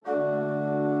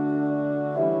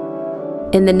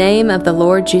In the name of the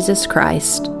Lord Jesus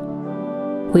Christ,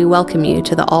 we welcome you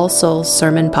to the All Souls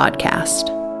Sermon Podcast.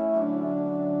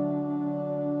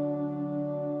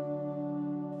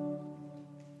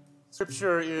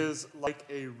 Scripture is like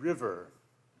a river,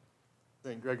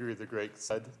 St. Gregory the Great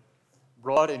said,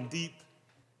 broad and deep,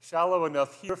 shallow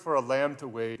enough here for a lamb to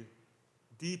wade,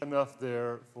 deep enough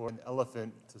there for an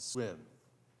elephant to swim.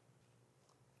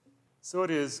 So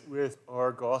it is with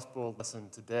our gospel lesson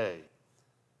today.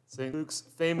 St. Luke's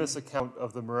famous account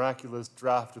of the miraculous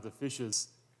draught of the fishes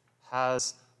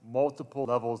has multiple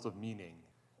levels of meaning.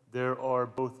 There are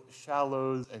both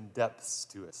shallows and depths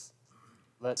to it.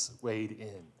 Let's wade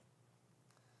in.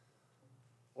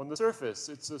 On the surface,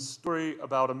 it's a story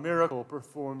about a miracle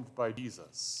performed by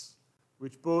Jesus,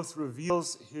 which both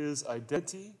reveals his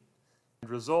identity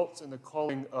and results in the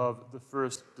calling of the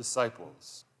first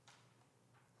disciples.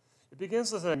 It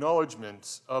begins with an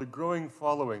acknowledgement of the growing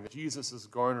following that Jesus is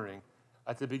garnering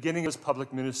at the beginning of his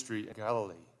public ministry in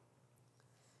Galilee.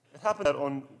 It happened that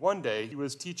on one day he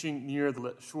was teaching near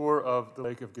the shore of the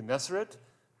Lake of Gennesaret,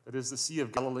 that is the Sea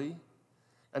of Galilee,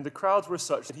 and the crowds were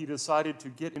such that he decided to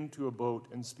get into a boat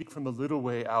and speak from a little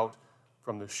way out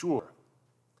from the shore.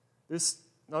 This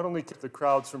not only kept the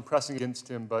crowds from pressing against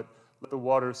him, but let the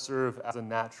water serve as a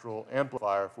natural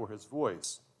amplifier for his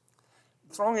voice.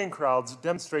 Thronging crowds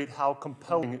demonstrate how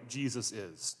compelling Jesus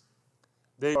is.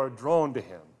 They are drawn to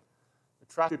him,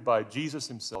 attracted by Jesus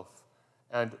himself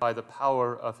and by the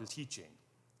power of his teaching.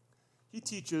 He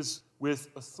teaches with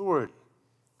authority.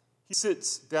 He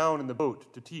sits down in the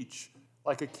boat to teach,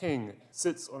 like a king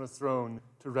sits on a throne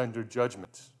to render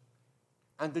judgment.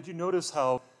 And did you notice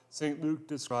how St. Luke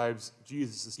describes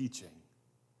Jesus' teaching?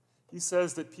 He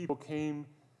says that people came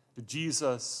to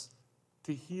Jesus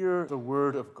to hear the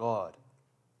word of God.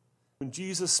 When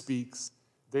Jesus speaks,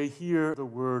 they hear the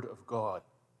word of God.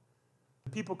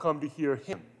 The people come to hear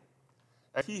him,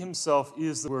 and he himself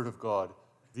is the word of God,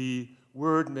 the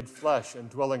word made flesh and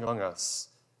dwelling among us.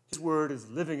 His word is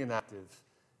living and active.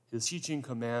 His teaching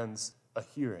commands a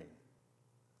hearing.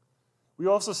 We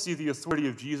also see the authority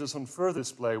of Jesus on further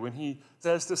display when he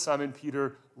says to Simon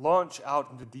Peter, "Launch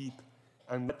out into the deep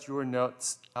and let your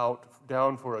nets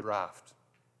down for a draught."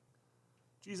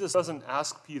 Jesus doesn't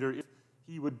ask Peter if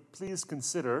he would please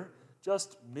consider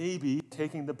just maybe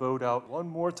taking the boat out one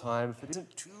more time if it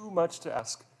isn't too much to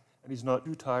ask and he's not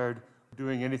too tired of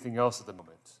doing anything else at the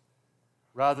moment.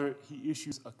 Rather, he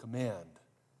issues a command.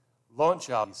 Launch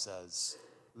out, he says,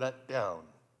 let down.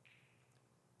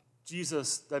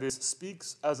 Jesus, that is,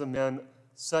 speaks as a man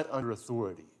set under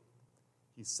authority.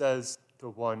 He says to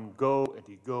one, go, and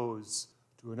he goes.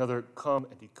 To another, come,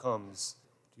 and he comes.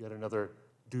 To yet another,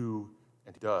 do,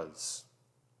 and he does.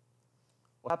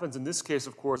 What happens in this case,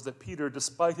 of course, is that Peter,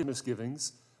 despite his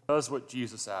misgivings, does what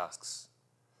Jesus asks.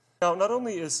 Now, not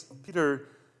only is Peter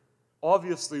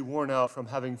obviously worn out from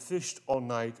having fished all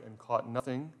night and caught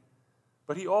nothing,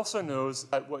 but he also knows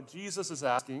that what Jesus is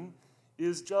asking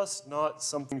is just not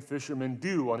something fishermen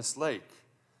do on this lake.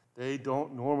 They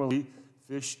don't normally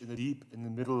fish in the deep in the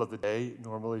middle of the day.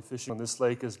 Normally, fishing on this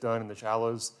lake is done in the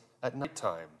shallows at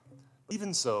nighttime. But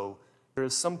even so, there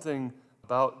is something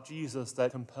about Jesus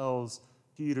that compels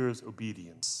Peter's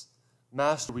obedience.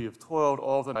 Master, we have toiled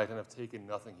all the night and have taken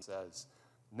nothing, he says.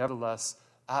 Nevertheless,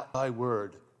 at thy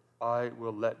word, I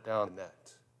will let down the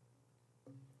net.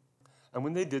 And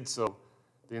when they did so,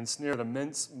 they ensnared an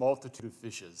immense multitude of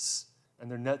fishes, and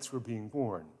their nets were being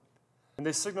torn. And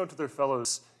they signaled to their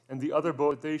fellows in the other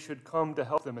boat that they should come to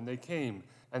help them, and they came,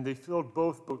 and they filled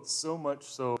both boats so much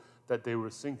so that they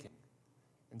were sinking.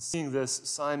 And seeing this,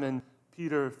 Simon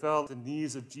Peter fell at the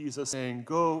knees of Jesus, saying,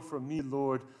 "Go from me,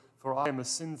 Lord, for I am a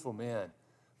sinful man."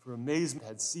 For amazement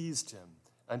had seized him,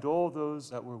 and all those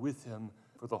that were with him,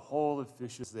 for the haul of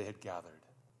fishes they had gathered.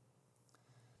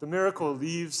 The miracle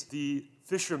leaves the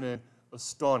fishermen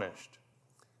astonished.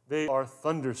 They are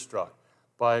thunderstruck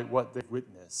by what they've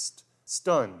witnessed,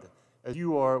 stunned, as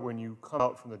you are when you come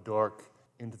out from the dark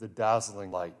into the dazzling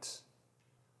light.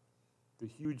 The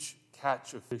huge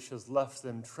catch of fish has left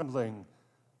them trembling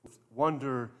with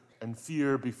wonder and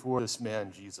fear before this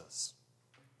man, Jesus.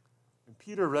 And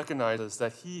Peter recognizes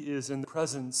that he is in the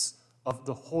presence of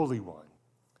the Holy One,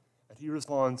 and he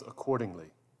responds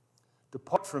accordingly.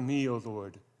 "Depart from me, O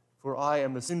Lord, for I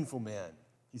am a sinful man,"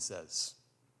 he says.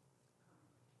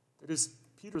 That is,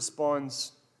 Peter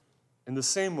responds in the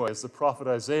same way as the prophet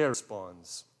Isaiah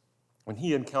responds when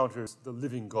he encounters the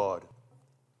living God.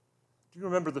 Do you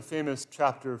remember the famous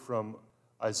chapter from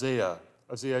Isaiah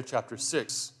chapter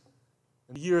 6?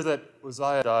 In the year that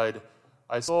Uzziah died,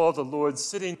 I saw the Lord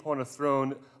sitting upon a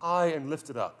throne high and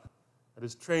lifted up, and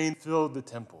his train filled the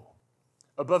temple.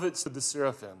 Above it stood the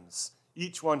seraphims.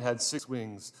 Each one had 6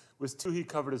 wings. With 2 he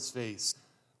covered his face,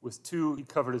 with 2 he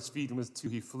covered his feet, and with 2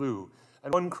 he flew.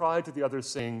 And one cried to the other,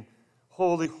 saying,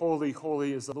 Holy, holy,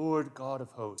 holy is the Lord God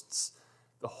of hosts.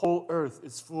 The whole earth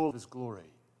is full of his glory.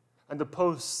 And the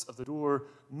posts of the door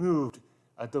moved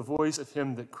at the voice of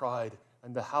him that cried,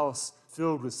 and the house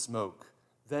filled with smoke.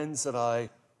 Then said I,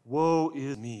 Woe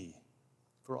is me,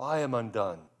 for I am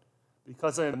undone,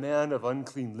 because I am a man of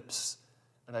unclean lips,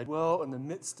 and I dwell in the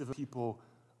midst of a people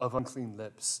of unclean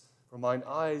lips, for mine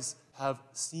eyes have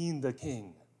seen the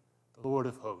King, the Lord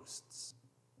of hosts.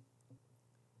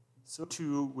 So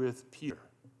too with Peter,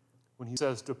 when he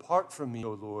says, Depart from me,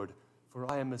 O Lord, for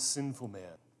I am a sinful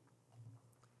man.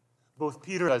 Both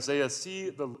Peter and Isaiah see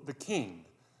the King,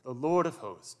 the Lord of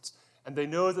hosts, and they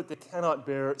know that they cannot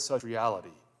bear such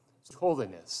reality, such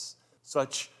holiness,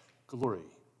 such glory.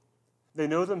 They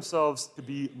know themselves to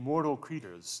be mortal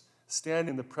creatures,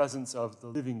 standing in the presence of the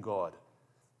living God,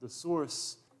 the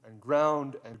source and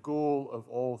ground and goal of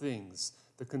all things,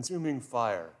 the consuming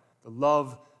fire, the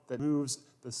love that moves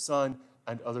the sun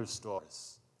and other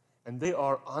stars. And they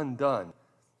are undone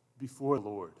before the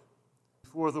Lord,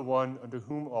 before the one unto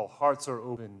whom all hearts are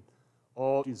open,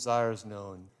 all desires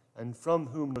known, and from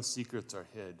whom no secrets are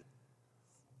hid.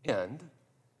 And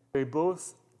they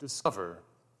both discover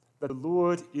that the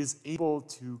Lord is able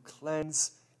to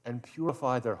cleanse and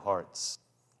purify their hearts,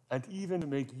 and even to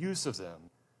make use of them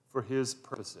for his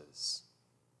purposes.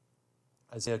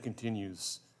 Isaiah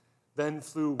continues, Then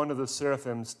flew one of the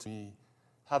seraphims to me,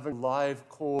 having a live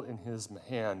coal in his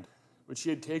hand, which he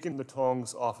had taken the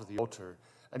tongs off of the altar.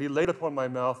 And he laid upon my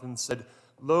mouth and said,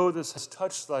 Lo, this has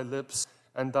touched thy lips,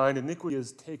 and thine iniquity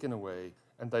is taken away,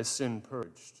 and thy sin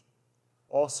purged.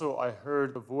 Also I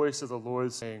heard the voice of the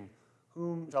Lord saying,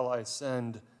 Whom shall I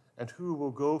send, and who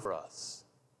will go for us?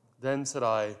 Then said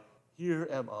I, Here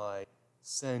am I,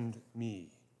 send me.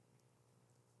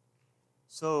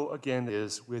 So again it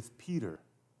is with Peter.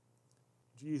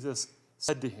 Jesus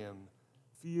said to him,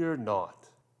 Fear not,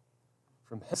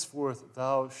 from henceforth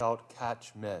thou shalt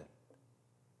catch men.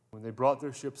 When they brought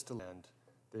their ships to land,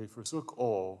 they forsook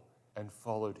all and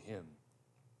followed him.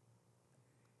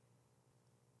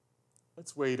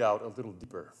 Let's wade out a little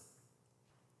deeper.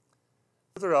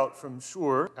 Further out from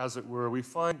shore, as it were, we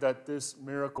find that this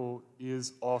miracle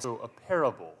is also a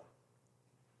parable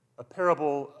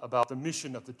about the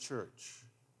mission of the church.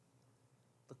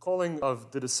 The calling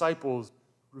of the disciples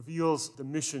reveals the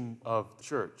mission of the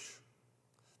church.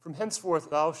 From henceforth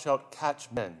thou shalt catch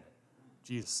men,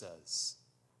 Jesus says.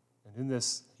 And in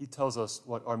this, he tells us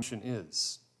what our mission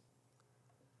is.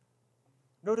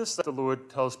 Notice that the Lord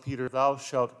tells Peter, Thou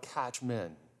shalt catch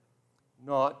men,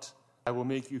 not, I will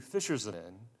make you fishers of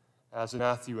men, as in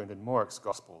Matthew and in Mark's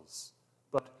Gospels,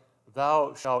 but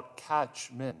thou shalt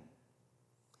catch men.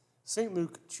 St.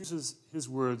 Luke chooses his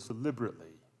words deliberately.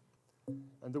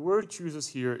 And the word he chooses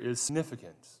here is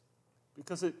significant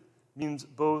because it means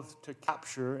both to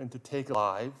capture and to take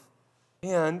alive,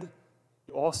 and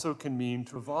it also can mean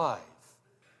to revive,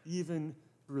 even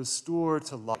to restore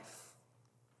to life.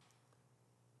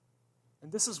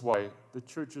 And this is why the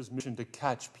church's mission to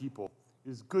catch people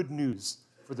is good news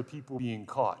for the people being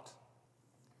caught.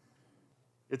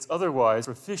 It's otherwise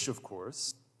for fish, of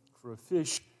course. For a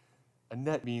fish, a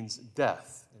net means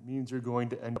death. It means you're going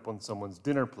to end up on someone's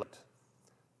dinner plate.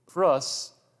 For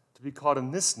us, to be caught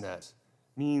in this net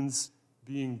means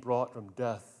being brought from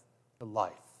death to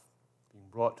life, being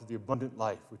brought to the abundant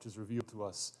life which is revealed to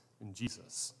us in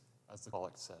Jesus, as the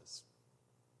collect says.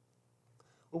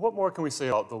 Well, what more can we say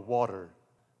about the water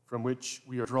from which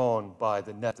we are drawn by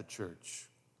the net of the church?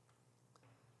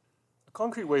 A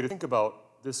concrete way to think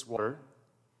about this water,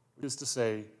 which is to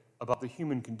say, about the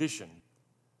human condition,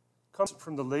 comes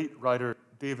from the late writer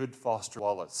David Foster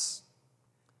Wallace.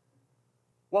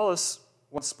 Wallace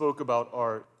once spoke about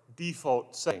our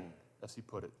default setting, as he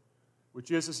put it,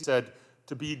 which is, as he said,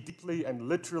 to be deeply and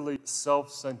literally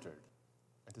self-centered,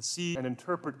 and to see and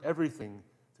interpret everything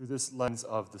through this lens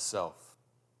of the self.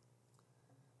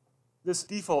 This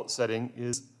default setting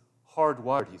is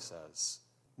hardwired, he says,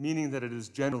 meaning that it is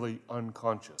generally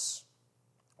unconscious.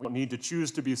 We don't need to choose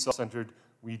to be self-centered,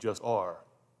 we just are.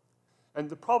 And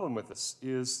the problem with this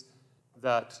is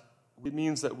that it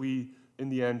means that we, in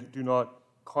the end, do not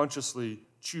consciously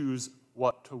choose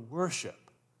what to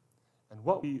worship. And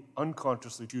what we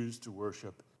unconsciously choose to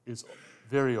worship is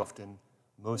very often,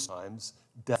 most times,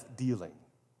 death-dealing.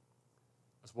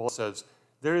 As Wallace says,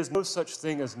 there is no such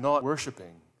thing as not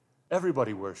worshiping.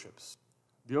 Everybody worships.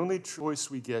 The only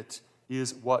choice we get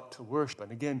is what to worship.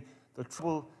 And again, the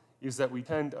trouble is that we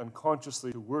tend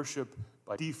unconsciously to worship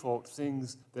by default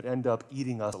things that end up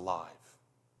eating us alive.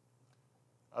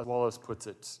 as Wallace puts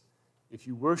it, if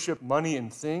you worship money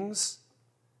and things,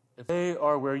 if they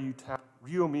are where you tap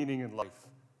real meaning in life,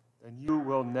 then you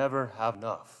will never have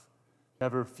enough,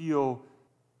 never feel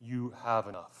you have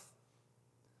enough.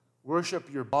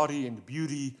 Worship your body and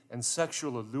beauty and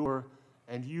sexual allure,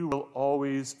 and you will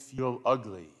always feel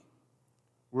ugly.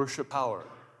 Worship power.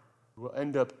 You will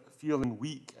end up feeling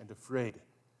weak and afraid,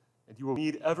 and you will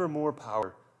need ever more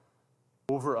power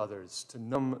over others to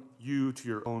numb you to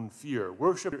your own fear.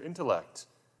 Worship your intellect,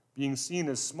 being seen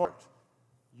as smart.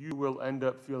 You will end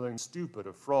up feeling stupid,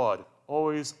 a fraud,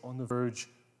 always on the verge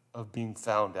of being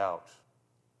found out.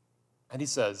 And he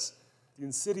says, the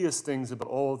insidious things about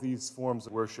all these forms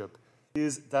of worship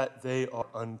is that they are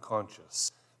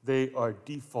unconscious. They are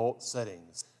default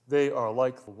settings. They are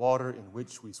like the water in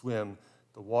which we swim,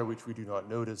 the water which we do not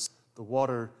notice, the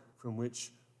water from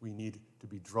which we need to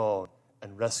be drawn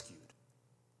and rescued.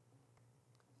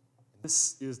 And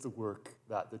this is the work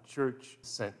that the church is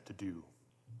sent to do.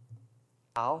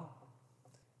 How?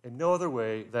 In no other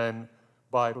way than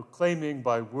by proclaiming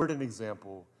by word and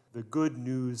example the good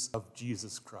news of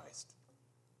Jesus Christ.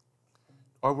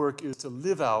 Our work is to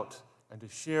live out and to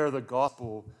share the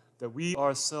gospel that we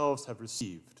ourselves have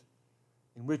received,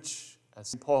 in which, as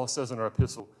St. Paul says in our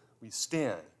epistle, we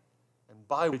stand, and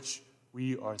by which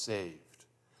we are saved.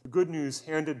 The good news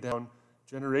handed down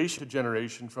generation to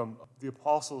generation from the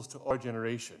apostles to our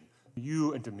generation, to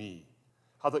you and to me,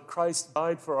 how that Christ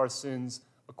died for our sins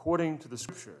according to the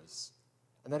Scriptures,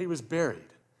 and that he was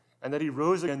buried, and that he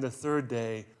rose again the third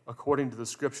day according to the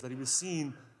Scripture, that he was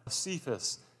seen of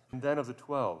Cephas and then of the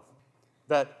 12,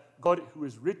 that God, who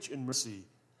is rich in mercy,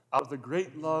 out of the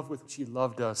great love with which he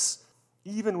loved us,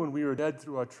 even when we were dead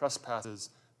through our trespasses,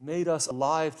 made us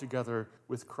alive together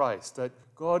with Christ, that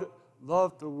God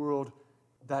loved the world,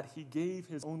 that he gave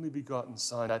his only begotten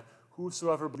Son, that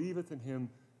whosoever believeth in him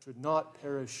should not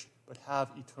perish but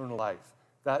have eternal life,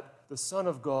 that the Son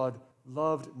of God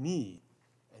loved me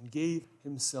and gave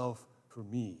himself for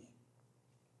me.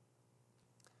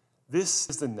 This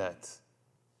is the net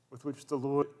with which the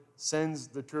Lord sends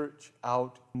the church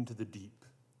out into the deep,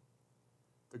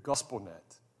 the gospel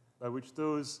net by which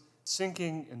those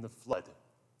sinking in the flood,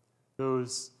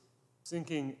 those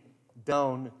sinking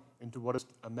down into what is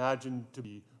imagined to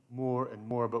be more and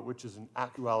more, but which is in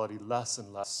actuality less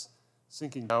and less,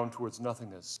 sinking down towards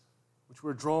nothingness, which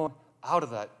we're drawn out of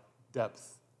that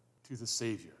depth to the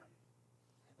Savior.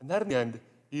 And that in the end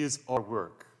is our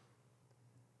work,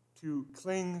 to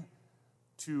cling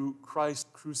to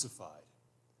Christ crucified,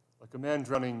 like a man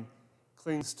drowning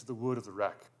clings to the wood of the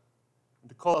wreck, and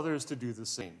to call others to do the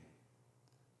same.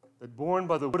 That borne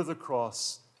by the wood of the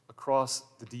cross across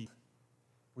the deep,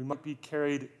 we might be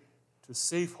carried to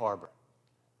safe harbor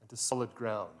and to solid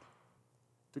ground,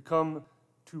 to come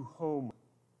to home,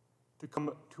 to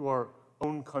come to our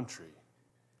own country,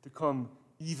 to come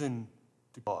even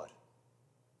to God.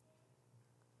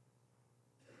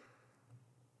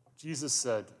 Jesus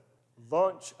said,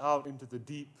 "Launch out into the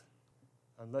deep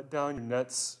and let down your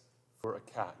nets for a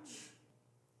catch."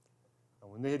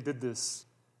 And when they did this,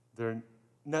 their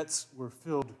nets were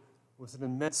filled with an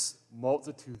immense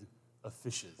multitude of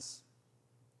fishes.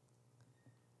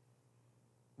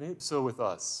 May it be so with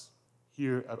us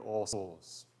here at All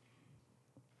Souls.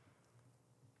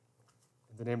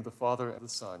 In the name of the Father, and of the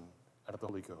Son, and of the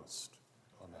Holy Ghost.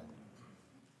 Amen.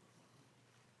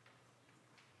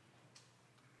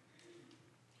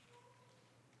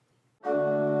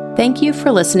 Thank you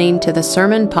for listening to the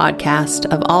sermon podcast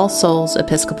of All Souls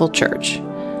Episcopal Church.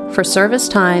 For service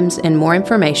times and more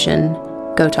information,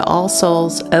 go to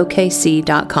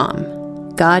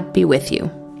allsoulsokc.com. God be with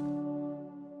you.